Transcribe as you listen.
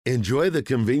Enjoy the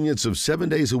convenience of 7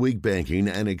 days a week banking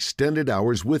and extended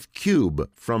hours with Cube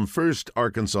from First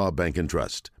Arkansas Bank and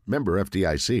Trust. Member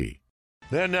FDIC.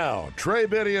 And now, Trey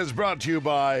Biddy is brought to you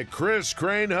by Chris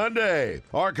Crane Hyundai,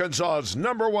 Arkansas's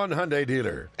 #1 Hyundai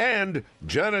dealer, and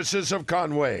Genesis of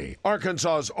Conway,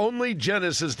 Arkansas's only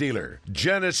Genesis dealer.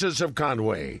 Genesis of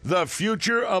Conway, the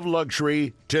future of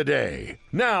luxury today.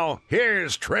 Now,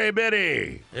 here's Trey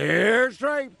Biddy. Here's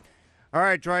Trey. All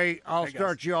right, Trey, I'll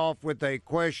start you off with a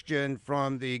question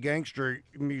from the Gangster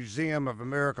Museum of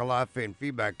America Life and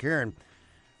Feedback. Karen,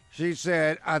 she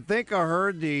said, I think I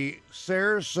heard the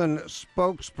Saracen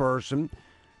spokesperson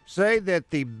say that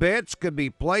the bets could be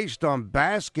placed on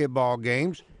basketball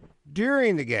games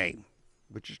during the game,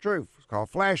 which is true. It's called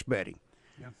flash betting.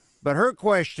 Yeah. But her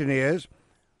question is,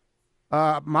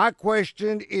 my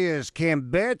question is, can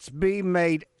bets be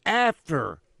made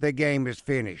after the game is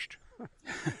finished?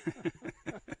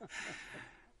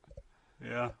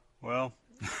 Yeah, well,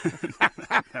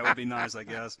 that would be nice, I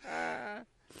guess.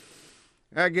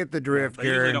 I get the drift, They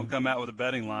Karen. usually don't come out with the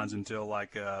betting lines until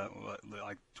like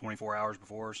 24 hours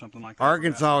before or something like that.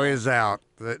 Arkansas is out.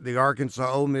 The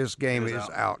Arkansas Ole Miss game is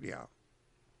out, yeah.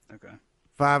 Okay.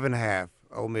 5.5.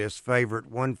 Ole Miss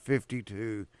favorite,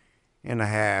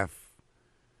 152.5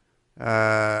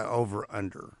 over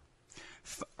under.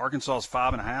 Arkansas's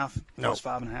 5.5. No. Plus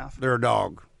 5.5. They're a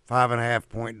dog. 5.5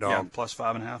 point dog. Yeah, plus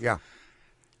 5.5. Yeah.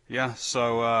 Yeah.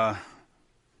 So,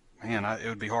 man, it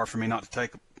would be hard for me not to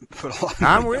put a lot.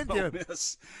 I'm with you.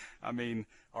 Miss. I mean,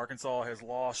 Arkansas has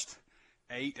lost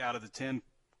 8 out of the 10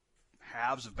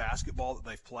 halves of basketball that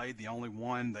they've played. The only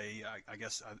one they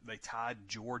tied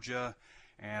Georgia,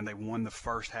 and they won the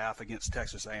first half against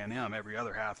Texas A&M. Every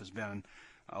other half has been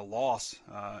a loss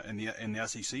in the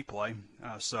SEC play.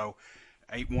 So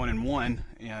 8-1-1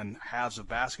 in halves of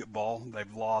basketball.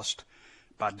 They've lost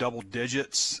by double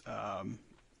digits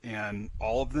in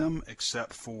all of them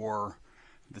except for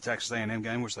the Texas A&M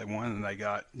game, which they won, and they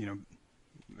got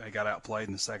outplayed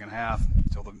in the second half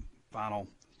until the final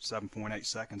 7.8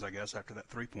 seconds, I guess, after that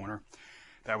three-pointer.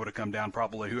 That would have come down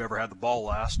probably whoever had the ball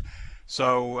last.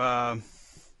 So,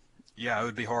 yeah, it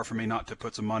would be hard for me not to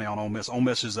put some money on Ole Miss. Ole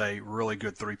Miss is a really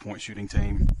good three-point shooting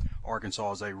team.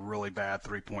 Arkansas is a really bad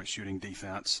three-point shooting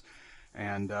defense.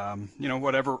 And, for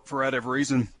whatever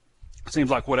reason, it seems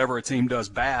like whatever a team does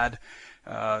bad,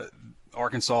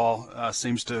 Arkansas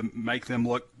seems to make them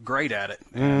look great at it.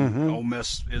 And Ole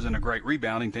Miss isn't a great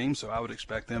rebounding team, so I would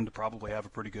expect them to probably have a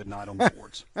pretty good night on the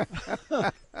boards.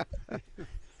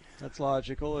 That's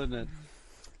logical, isn't it?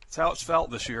 That's how it's felt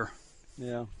this year.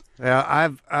 Yeah. Yeah,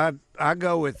 I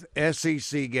go with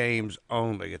SEC games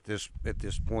only at this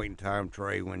point in time,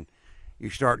 Trey. When you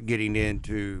start getting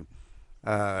into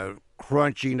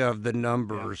crunching of the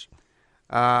numbers,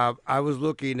 I was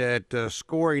looking at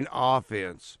scoring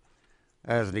offense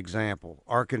as an example.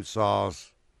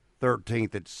 Arkansas's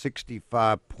 13th at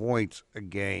 65 points a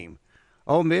game.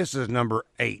 Ole Miss is number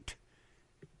 8,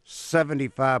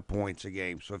 75 points a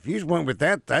game. So if you went with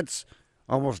that, that's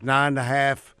almost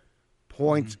 9.5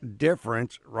 points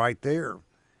difference right there.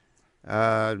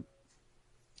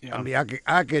 Yeah. I mean, I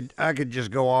could just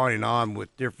go on and on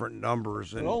with different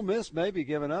numbers. And But Ole Miss may be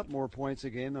giving up more points a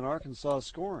game than Arkansas is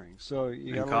scoring, so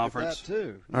you got to look at that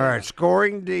too. All right,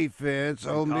 scoring defense.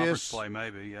 Ole Miss play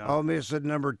maybe. Yeah. Ole Miss at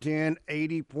number 10,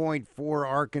 80.4.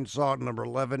 Arkansas at number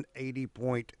 11,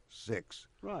 80.6.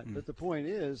 Right, but the point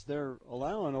is they're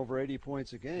allowing over 80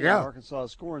 points a game. Yeah. Arkansas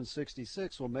is scoring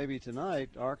 66. Well, maybe tonight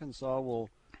Arkansas will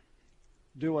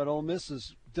do what Ole Miss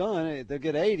has done. They'll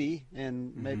get 80,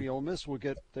 and maybe Ole Miss will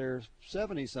get their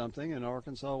 70-something, and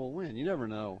Arkansas will win. You never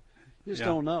know. You just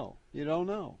don't know. You don't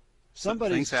know.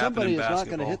 Somebody is not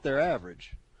going to hit their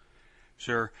average.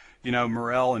 Sure.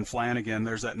 Morrell and Flanagan,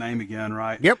 there's that name again,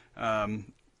 right? Yep.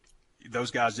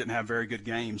 Those guys didn't have very good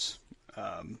games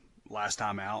last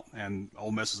time out, and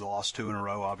Ole Miss has lost 2 in a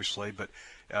row, obviously. But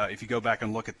if you go back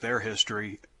and look at their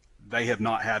history, they have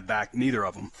not had neither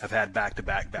of them have had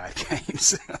back-to-back bad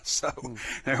games. So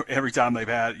every time they've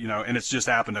had, and it's just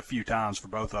happened a few times for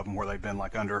both of them where they've been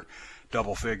like under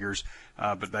double figures,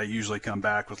 but they usually come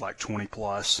back with like 20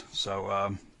 plus.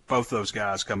 So both those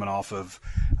guys coming off of,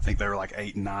 I think they were like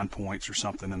 8 and 9 points or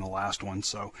something in the last one.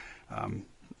 So,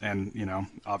 and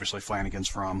obviously Flanagan's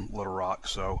from Little Rock,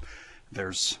 so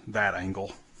there's that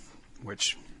angle,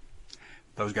 which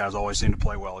those guys always seem to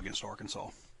play well against Arkansas.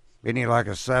 Isn't he like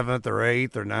a 7th or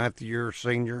 8th or 9th year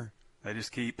senior? They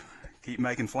just keep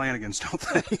making Flanagans, don't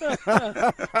they?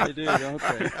 They do, don't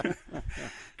they?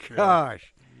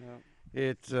 Gosh,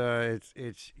 it's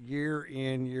year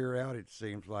in, year out. It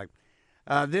seems like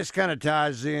this kind of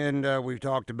ties in. We've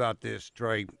talked about this,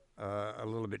 Trey. a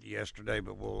little bit yesterday,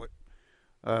 but we'll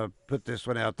put this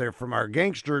one out there from our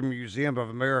Gangster Museum of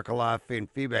America Live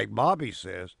feedback. Bobby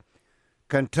says,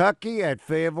 Kentucky at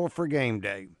Fayetteville for game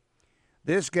day.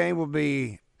 This game will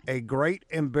be a great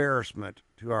embarrassment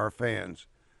to our fans.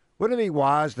 Wouldn't it be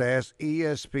wise to ask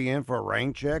ESPN for a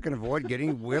rain check and avoid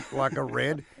getting whipped like a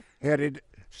red-headed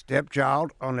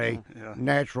stepchild on a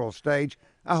natural stage?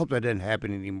 I hope that doesn't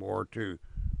happen anymore to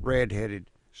red-headed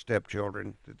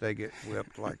stepchildren, that they get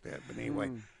whipped like that. But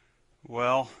anyway.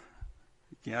 Well,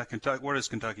 yeah, Kentucky. What is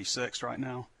Kentucky, 6th right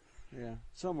now? Yeah,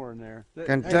 somewhere in there.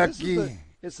 Kentucky.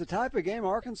 It's the type of game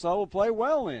Arkansas will play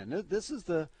well in. This is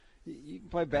you can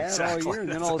play bad all year,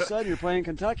 and then all of a sudden you're playing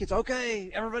Kentucky. It's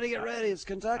okay. Everybody get ready. It's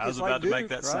Kentucky. I was it's about like to Duke, make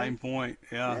that right? same point.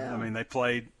 Yeah. I mean, they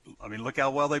played. I mean, look how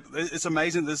well it's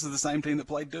amazing. This is the same team that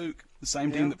played Duke, the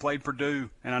same team that played Purdue.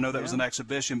 And I know that was an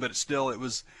exhibition, but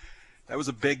that was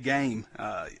a big game.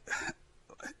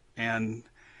 And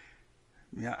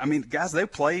yeah, I mean, guys, they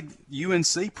played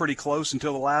UNC pretty close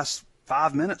until the last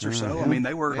 5 minutes or so. I mean,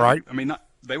 they were right. I mean,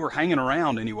 they were hanging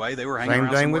around anyway. They were hanging same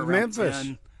around. Same thing with around Memphis.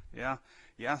 10.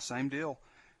 Yeah, same deal.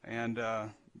 And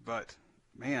but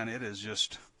man, it is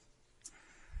just.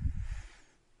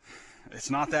 It's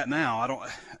not that now.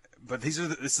 But it's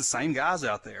the same guys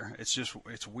out there.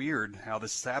 It's weird how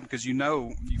this has happened because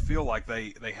you feel like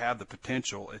they have the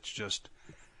potential. It's just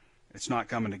it's not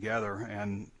coming together,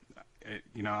 and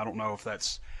I don't know if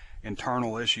that's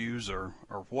internal issues or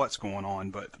what's going on,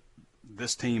 but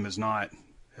this team has not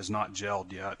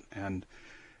gelled yet, and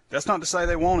that's not to say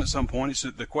they won't at some point.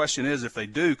 The question is if they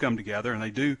do come together and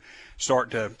they do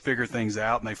start to figure things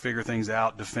out, and they figure things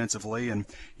out defensively, and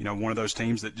one of those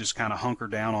teams that just kind of hunker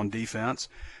down on defense,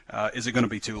 is it going to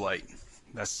be too late?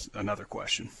 That's another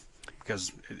question,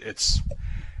 because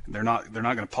they're not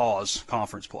going to pause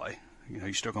conference play.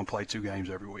 You're still going to play 2 games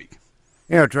every week.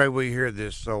 Trey, we hear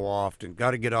this so often.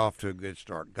 Got to get off to a good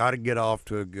start. Got to get off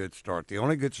to a good start. The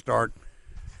only good start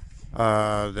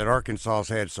that Arkansas's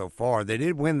had so far, they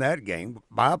did win that game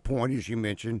by a point, as you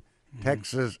mentioned,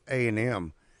 Texas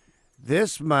A&M.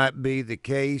 This might be the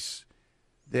case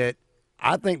that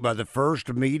I think by the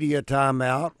first media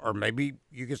timeout, or maybe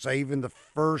you could say even the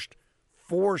first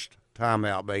forced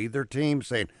timeout by either team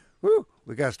saying, "Whoo,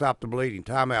 we got to stop the bleeding.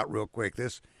 Timeout real quick."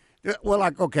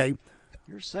 Okay.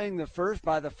 You're saying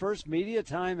by the first media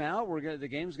timeout, the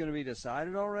game's going to be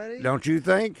decided already? Don't you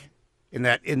think? In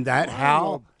that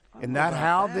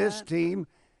how this team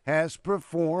has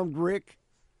performed, Rick?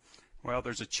 Well,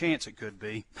 there's a chance it could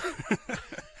be.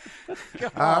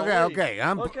 Okay.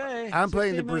 I'm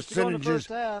playing the 16 minutes to go in the percentages first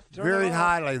half. Turn very it off.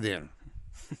 highly then.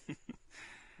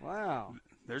 Wow.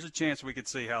 There's a chance we could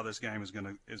see how this game is going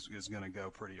to go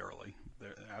pretty early.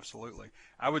 Absolutely.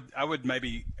 I would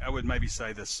maybe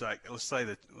say this. Let's say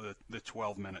the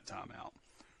 12-minute timeout.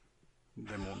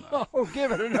 Then we'll know. Oh,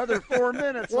 give it another 4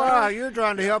 minutes. Wow, you're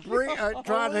trying to help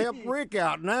Rick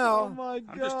out now. Oh my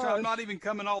God! I'm not even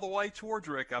coming all the way towards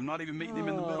Rick. I'm not even meeting him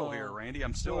in the middle here, Randy.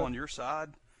 I'm still on your side.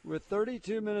 With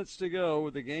 32 minutes to go,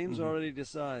 the game's already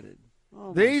decided.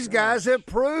 Oh, these guys have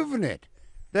proven it.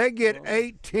 They get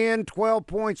 8, 10, 12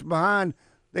 points behind,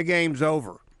 the game's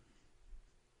over.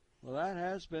 Well, that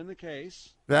has been the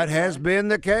case. That has been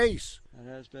the case.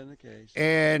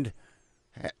 And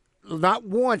not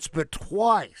once, but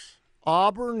twice.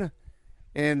 Auburn,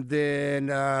 and then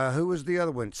who was the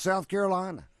other one? South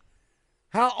Carolina.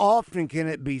 How often can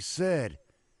it be said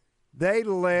they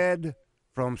led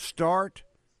from start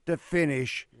to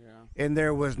finish, and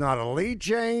there was not a lead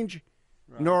change,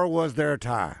 nor was there a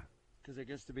tie? Because it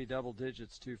gets to be double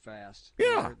digits too fast.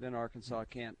 Yeah. Then Arkansas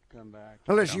can't come back.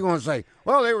 Unless you want to say,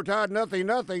 well, they were tied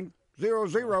 0-0,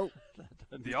 0-0.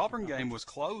 The Auburn game was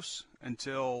close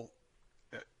until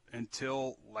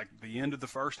like the end of the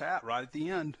first half, right at the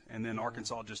end, and then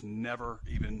Arkansas just never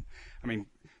even. I mean,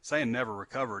 saying never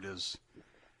recovered is.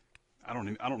 I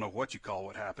don't know what you call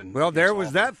what happened. Well, there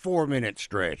was that 4-minute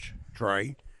stretch,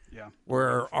 Trey. Yeah.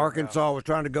 Where Arkansas was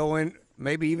trying to go in,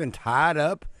 maybe even tied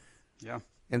up. Yeah.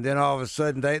 And then all of a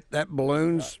sudden, that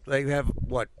balloons. They have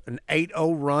an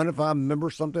 8-0 run, if I remember,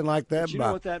 something like that. But you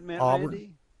know what that meant, Auburn.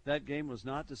 Randy? That game was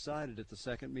not decided at the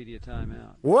second media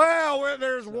timeout. Well,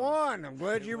 there's one. I'm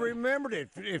glad you remembered it.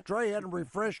 If Trey hadn't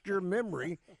refreshed your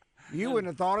memory, you wouldn't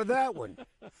have thought of that one.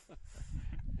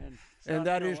 And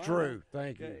that is true.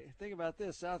 Thank you. Think about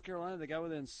this. South Carolina, they got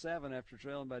within 7 after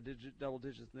trailing by double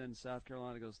digits, and then South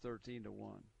Carolina goes 13-1.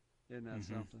 Isn't that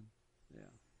something? Yeah.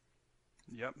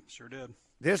 Yep, sure did.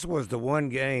 This was the one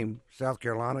game, South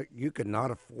Carolina, you could not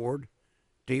afford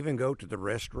to even go to the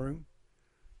restroom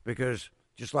because,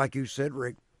 just like you said,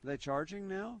 Rick. Are they charging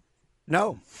now?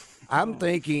 No. I'm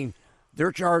thinking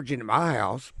they're charging at my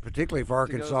house, particularly if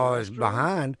Arkansas is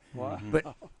behind. Wow.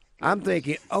 But I'm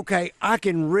thinking, okay, I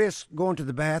can risk going to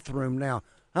the bathroom now.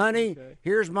 Honey,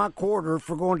 here's my quarter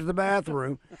for going to the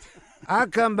bathroom. I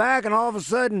come back, and all of a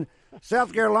sudden,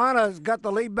 South Carolina's got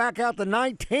the lead back out to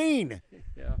 19.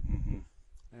 Yeah.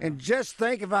 And just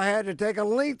think if I had to take a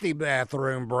lengthy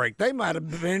bathroom break, they might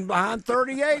have been behind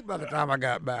 38 by the time I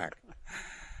got back.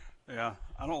 Yeah,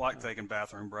 I don't like taking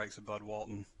bathroom breaks at Bud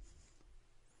Walton.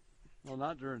 Well,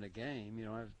 not during the game,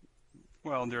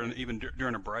 Well,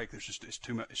 during a break, it's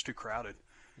too crowded.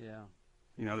 Yeah.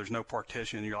 There's no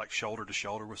partition. You're like shoulder to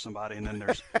shoulder with somebody, and then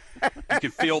you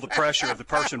can feel the pressure of the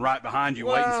person right behind you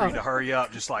waiting for you to hurry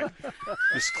up, just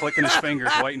clicking his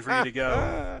fingers, waiting for you to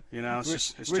go.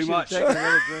 It's too much. Take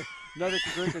another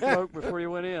drink of Coke before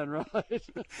you went in, right?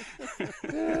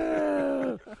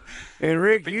 And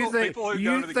Rick, you think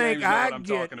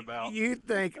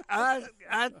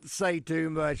I say too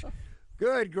much?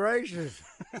 Good gracious!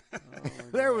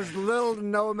 There was little to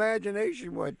no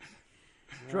imagination what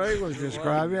Trey was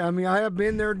describing. I mean, I have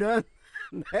been there, done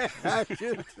that. This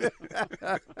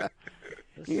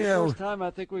is the first time I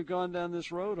think we've gone down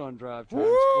this road on drive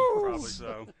time. Probably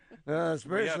so.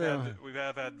 Especially we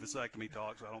have had vasectomy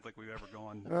talks. I don't think we've ever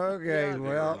gone.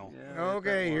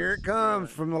 Okay, here it comes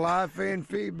from the live fan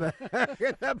feedback.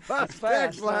 The bus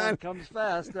text line comes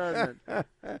fast, doesn't it?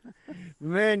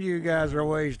 Man, you guys are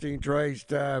wasting Trey's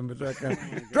time with that kind of...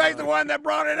 Trey's the one that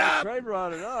brought it up. Trey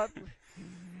brought it up.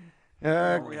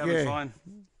 Are we having fun?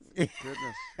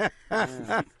 Goodness. Yeah.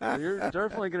 Well, you're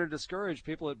definitely going to discourage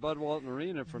people at Bud Walton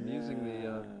Arena from using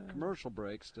the commercial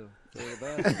breaks to go to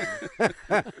the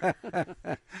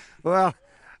bathroom. Well,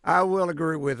 I will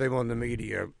agree with him on the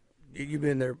media. You've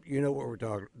been there. You know what we're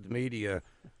talking. The media.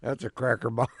 That's a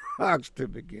cracker box to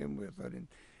begin with. I didn't.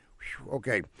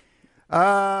 Okay.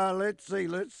 Let's see.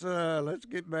 Let's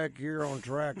get back here on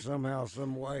track somehow,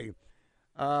 some way.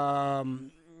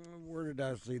 Where did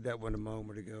I see that one a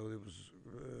moment ago? It was.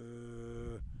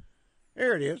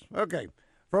 Here it is. Okay.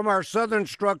 From our Southern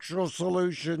Structural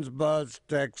Solutions Buzz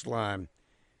text line.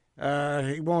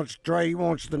 He wants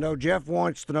to know, Jeff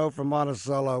wants to know from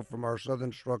Monticello from our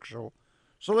Southern Structural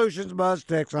Solutions Buzz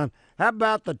text line. How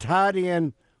about the tight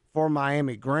end for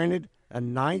Miami? Granted, a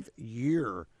 9th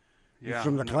year. Yeah. He's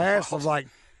from the class of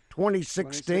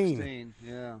 2016.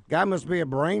 Yeah. Guy must be a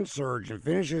brain surgeon.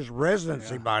 Finish his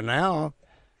residency by now.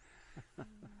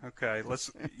 Okay,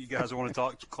 you guys want to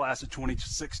talk class of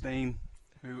 2016?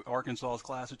 Who Arkansas's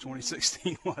class of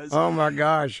 2016 was? Oh my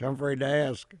gosh, I'm afraid to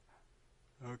ask.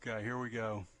 Okay, here we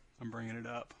go. I'm bringing it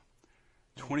up.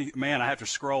 Man, I have to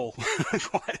scroll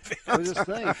quite a bit. Well, just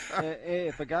think,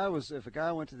 if a guy went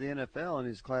to the NFL in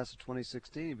his class of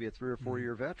 2016, he'd be a 3 or 4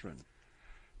 year veteran.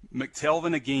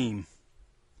 McTelvin Agim,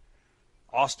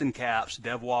 Austin Capps,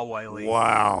 Devois Whaley.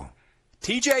 Wow.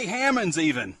 T.J. Hammonds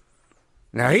even.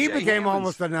 Now he became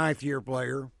almost a 9th year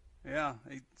player. Yeah,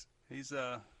 he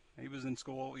was in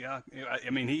school. Yeah, I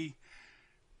mean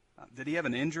did he have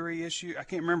an injury issue? I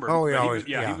can't remember. Oh,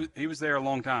 he was there a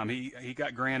long time. He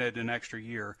got granted an extra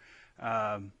year.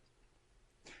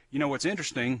 What's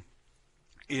interesting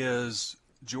is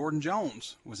Jordan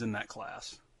Jones was in that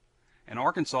class, and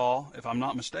Arkansas, if I'm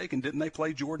not mistaken, didn't they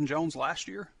play Jordan Jones last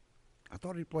year? I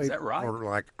thought he played Is that right?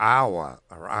 for Iowa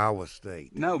or Iowa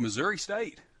State. No, Missouri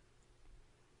State.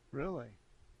 Really?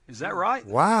 Is that right?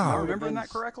 Wow. Am I remembering that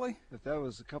correctly? If that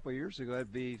was a couple of years ago,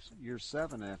 that'd be year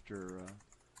 7 after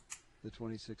the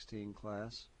 2016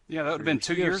 class. Yeah, that would have been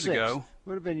 2 years ago.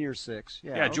 Would have been year 6.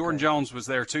 Yeah. Yeah, Jordan Jones was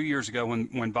there 2 years ago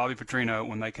when Bobby Petrino,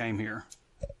 when they came here.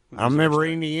 I remember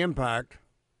reading the impact.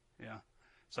 Yeah.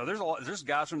 So there's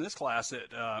guys from this class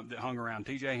that hung around.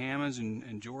 T.J. Hammonds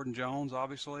and Jordan Jones,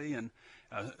 obviously, and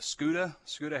Scooter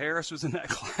Harris was in that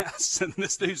class, and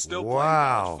this dude's still playing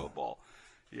college football.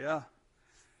 Yeah.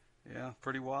 Yeah,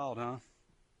 pretty wild, huh?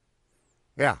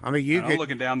 Yeah, I mean, I'm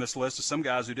looking down this list of some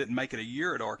guys who didn't make it a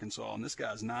year at Arkansas, and this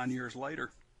guy's 9 years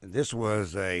later. This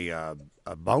was a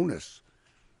bonus.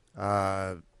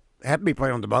 Had to be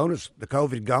playing on the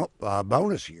COVID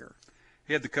bonus year.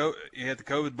 He had the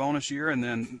COVID bonus year, and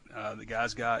then the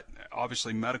guy's got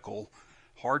obviously medical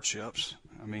hardships.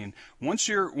 I mean, once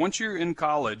you're in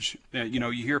college,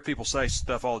 you hear people say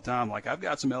stuff all the time like, I've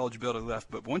got some eligibility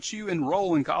left, but once you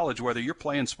enroll in college, whether you're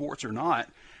playing sports or not,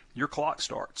 your clock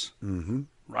starts. Mm-hmm.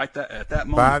 Right at that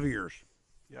moment. 5 years.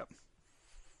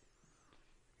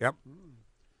 Yep.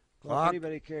 Well, if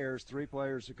anybody cares, 3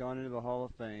 players have gone into the Hall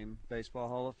of Fame, Baseball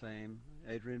Hall of Fame.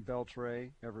 Adrian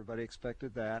Beltre, everybody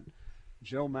expected that.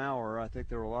 Joe Mauer, I think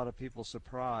there were a lot of people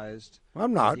surprised.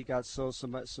 I'm not. He got so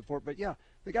much support. But, yeah,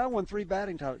 the guy won 3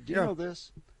 batting titles. Do you know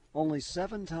this? only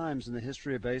 7 times in the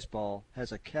history of baseball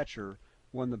has a catcher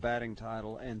won the batting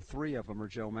title, and 3 of them are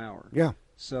Joe Mauer. Yeah,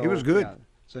 so he was good. Yeah,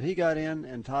 so he got in,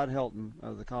 and Todd Helton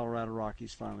of the Colorado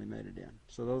Rockies finally made it in.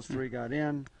 So those 3 got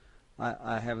in.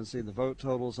 I haven't seen the vote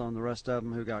totals on the rest of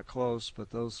them who got close, but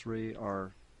those 3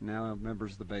 are now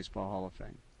members of the Baseball Hall of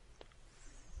Fame.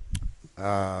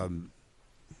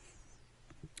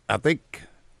 I think,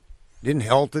 didn't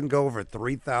Helton go over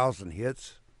 3,000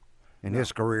 hits in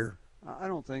his career? I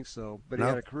don't think so, but No? he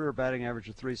had a career batting average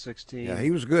of 316. Yeah, he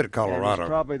was good at Colorado. He's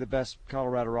probably the best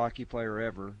Colorado Rocky player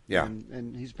ever. Yeah.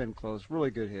 And he's been close.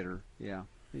 Really good hitter, yeah.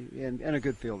 And a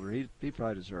good fielder. He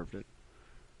probably deserved it.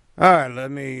 All right, let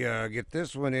me get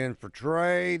this one in for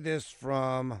Trey. This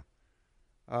from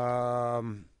the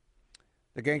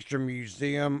Gangster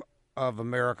Museum of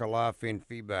America Live Feed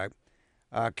Feedback.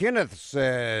 Kenneth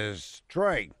says,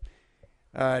 Trey,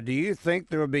 do you think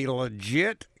there will be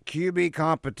legit QB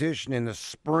competition in the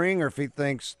spring, or if he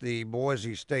thinks the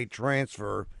Boise State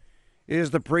transfer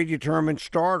is the predetermined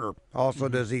starter? Also,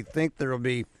 does he think there will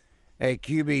be a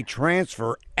QB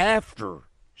transfer after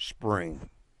spring?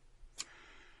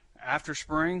 After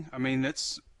spring, I mean,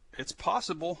 it's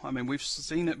possible. I mean, we've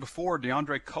seen it before.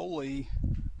 Lucas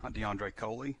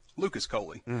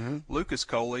Coley. Lucas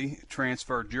Coley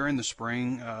transferred during the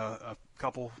spring a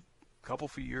couple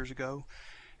few years ago.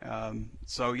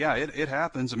 So, yeah, it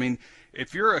happens. I mean,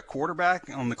 if you're a quarterback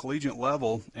on the collegiate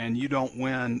level and you don't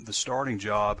win the starting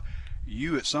job,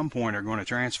 you at some point are going to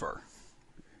transfer.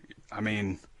 I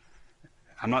mean,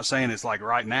 I'm not saying it's like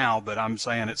right now, but I'm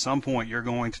saying at some point you're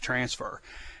going to transfer.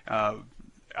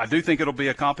 I do think it'll be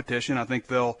a competition. I think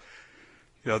they'll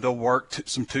work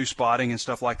some two spotting and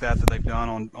stuff like that they've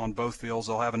done on both fields.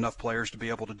 They'll have enough players to be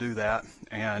able to do that.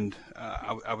 And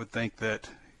I would think that,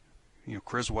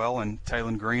 Criswell and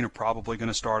Taylon Green are probably going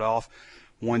to start off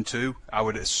 1-2. I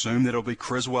would assume that it'll be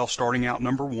Criswell starting out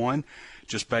number 1,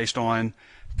 just based on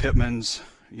Pittman's,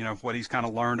 what he's kind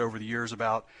of learned over the years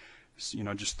about,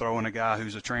 just throwing a guy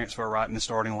who's a transfer right in the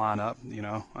starting lineup,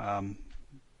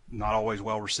 not always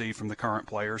well received from the current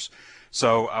players.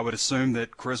 So I would assume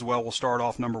that Criswell will start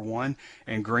off number 1,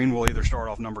 and Green will either start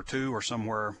off number 2 or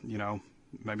somewhere,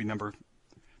 maybe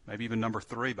even number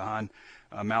 3 behind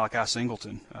Malachi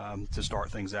Singleton to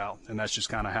start things out. And that's just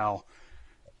kind of how,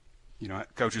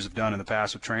 coaches have done in the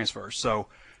past with transfers. So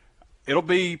it'll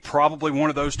be probably one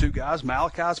of those 2 guys.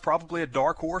 Malachi's probably a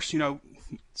dark horse.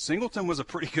 Singleton was a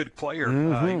pretty good player.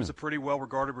 He was a pretty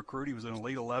well-regarded recruit. He was an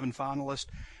Elite 11 finalist.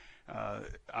 I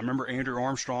remember Andrew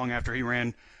Armstrong, after he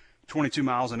ran 22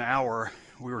 miles an hour,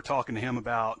 we were talking to him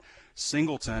about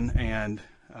Singleton, and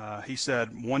he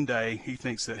said one day he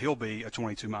thinks that he'll be a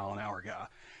 22-mile-an-hour guy.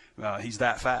 He's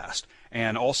that fast.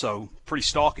 And also pretty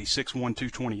stocky, 6'1",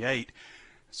 228.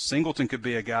 Singleton could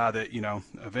be a guy that,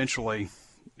 eventually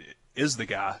is the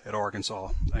guy at Arkansas.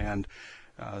 And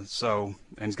and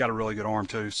he's got a really good arm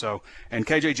too. So, and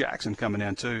KJ Jackson coming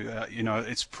in too.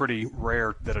 It's pretty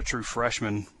rare that a true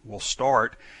freshman will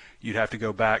start. Would you have to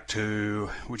go back to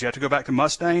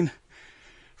Mustaine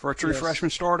for a true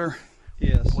freshman starter?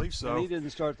 Yes, I believe so. And he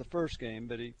didn't start the first game,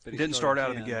 but he didn't start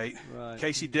out of the gate. Right.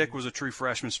 Casey Dick was a true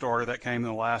freshman starter that came in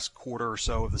the last quarter or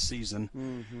so of the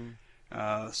season.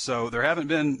 So there haven't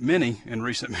been many in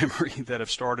recent memory that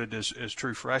have started as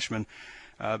true freshmen.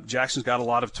 Jackson's got a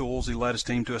lot of tools. He led his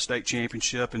team to a state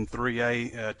championship in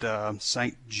 3A at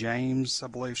St. James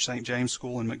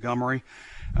School in Montgomery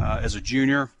as a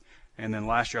junior. And then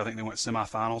last year I think they went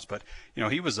semifinals. But,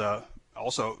 he was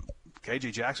also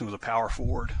KJ Jackson was a power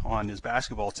forward on his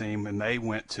basketball team, and they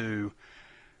went to,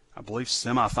 I believe,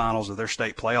 semifinals of their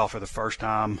state playoff for the first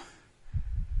time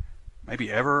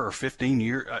maybe ever, or 15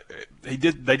 years. They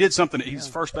did something. He's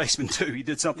first baseman too. He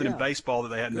did something in baseball that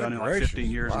they hadn't done in like 15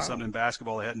 years, and something in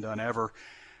basketball they hadn't done ever.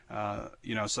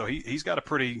 So he's got a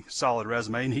pretty solid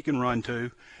resume, and he can run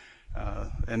too.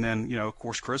 And then, of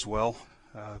course, Criswell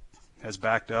has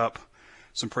backed up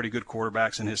some pretty good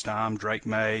quarterbacks in his time. Drake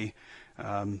May,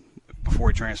 before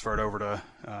he transferred over to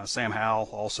Sam Howell,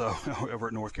 also over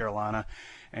at North Carolina,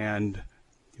 and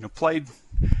played.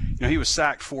 He was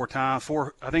sacked 4 times.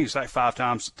 I think he was sacked 5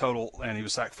 times total, and he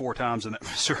was sacked 4 times in that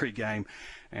Missouri game,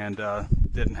 and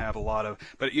didn't have a lot of.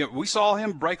 But we saw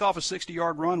him break off a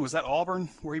 60-yard run. Was that Auburn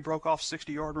where he broke off a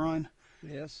 60-yard run?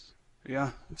 Yes.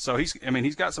 Yeah. So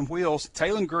he's got some wheels.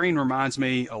 Taylon Green reminds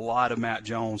me a lot of Matt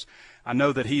Jones. I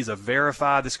know that he's a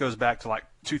verified. This goes back to like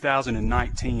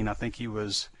 2019. I think he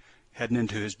was heading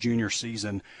into his junior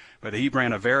season. But he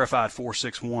ran a verified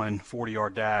 4.61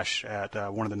 40-yard dash at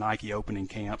one of the Nike opening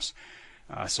camps.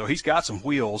 So he's got some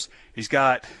wheels. He's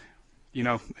got,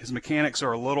 his mechanics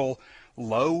are a little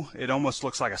low. It almost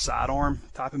looks like a sidearm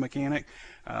type of mechanic.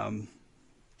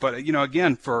 But,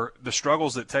 again, for the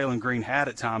struggles that Taylor Green had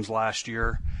at times last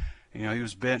year, he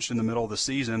was benched in the middle of the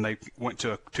season. They went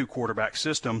to a 2-quarterback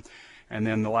system, and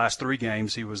then the last 3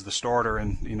 games he was the starter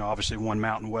and, obviously won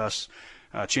Mountain West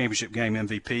championship game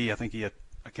MVP. I think he had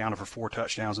accounted for 4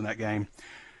 touchdowns in that game.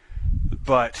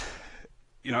 But,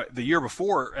 the year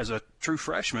before, as a true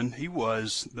freshman, he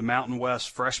was the Mountain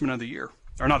West Freshman of the Year.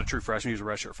 Or not a true freshman, he was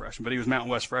a redshirt freshman, but he was Mountain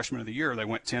West Freshman of the Year. They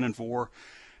went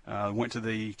 10-4, went to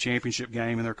the championship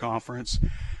game in their conference.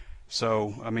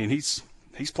 So, I mean, he's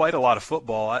played a lot of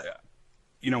football.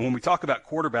 When we talk about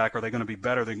quarterback, are they going to be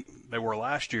better than they were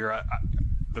last year?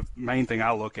 The main thing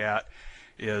I look at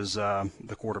is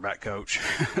the quarterback coach.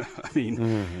 I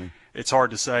mean, It's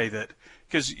hard to say that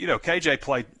because, KJ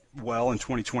played well in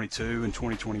 2022 and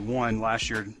 2021. Last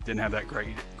year didn't have that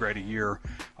great a year,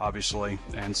 obviously.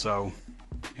 And so,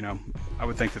 I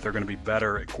would think that they're going to be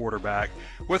better at quarterback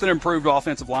with an improved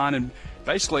offensive line and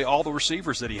basically all the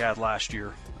receivers that he had last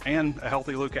year and a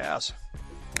healthy Luke Hasz.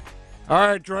 All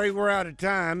right, Trey, we're out of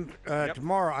time.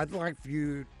 Tomorrow, I'd like for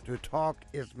you to talk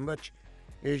as much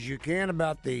as you can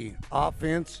about the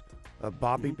offense of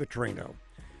Bobby Petrino.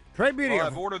 Trey Biddy. Well,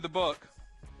 I've ordered the book.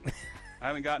 I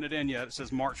haven't gotten it in yet. It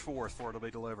says March 4th for it to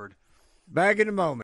be delivered. Back in a moment.